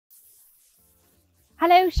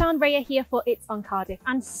Hello, Sian Rhea here for It's on Cardiff.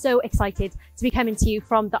 I'm so excited to be coming to you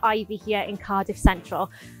from the Ivy here in Cardiff Central.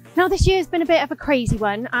 Now this year's been a bit of a crazy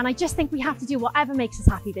one and I just think we have to do whatever makes us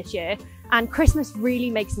happy this year, and Christmas really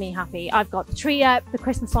makes me happy. I've got the tree up, the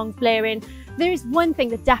Christmas songs blaring. There is one thing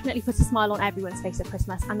that definitely puts a smile on everyone's face at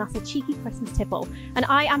Christmas, and that's a cheeky Christmas tipple. And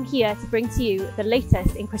I am here to bring to you the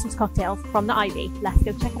latest in Christmas cocktails from the Ivy. Let's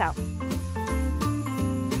go check it out.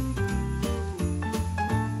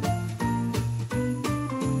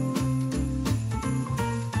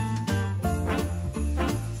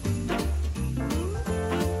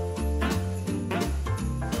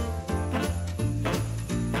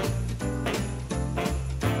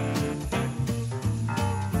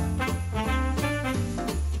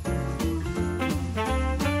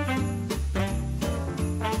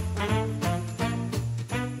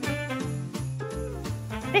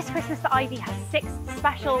 This Christmas, the Ivy has 6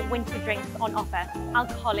 special winter drinks on offer.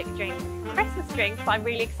 Alcoholic drinks, Christmas drinks that I'm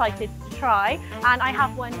really excited to try. And I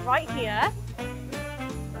have one right here.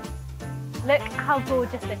 Look how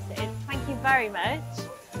gorgeous this is. Thank you very much.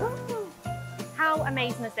 Ooh. How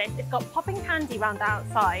amazing is this? It's got popping candy around the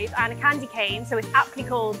outside and a candy cane, so it's aptly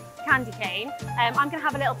called candy cane. I'm going to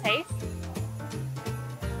have a little taste.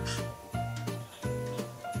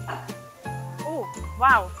 Oh,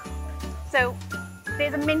 wow. So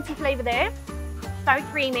there's a minty flavour there, very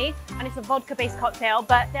creamy, and it's a vodka-based cocktail,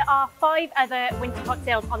 but there are 5 other winter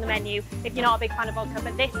cocktails on the menu if you're not a big fan of vodka,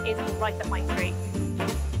 but this is right up my street.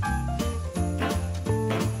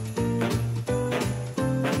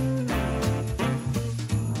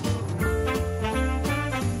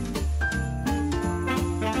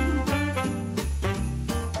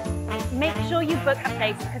 Make sure you book a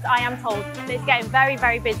place because I am told that it's getting very,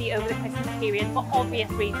 very busy over the Christmas period for obvious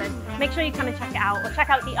reasons. Make sure you come and check it out, or check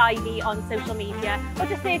out the Ivy on social media, or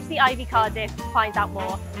just search the Ivy Cardiff to find out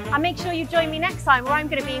more. And make sure you join me next time where I'm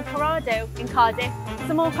going to be in Corrado in Cardiff for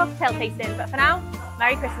some more cocktail tasting. But for now,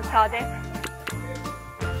 Merry Christmas, Cardiff.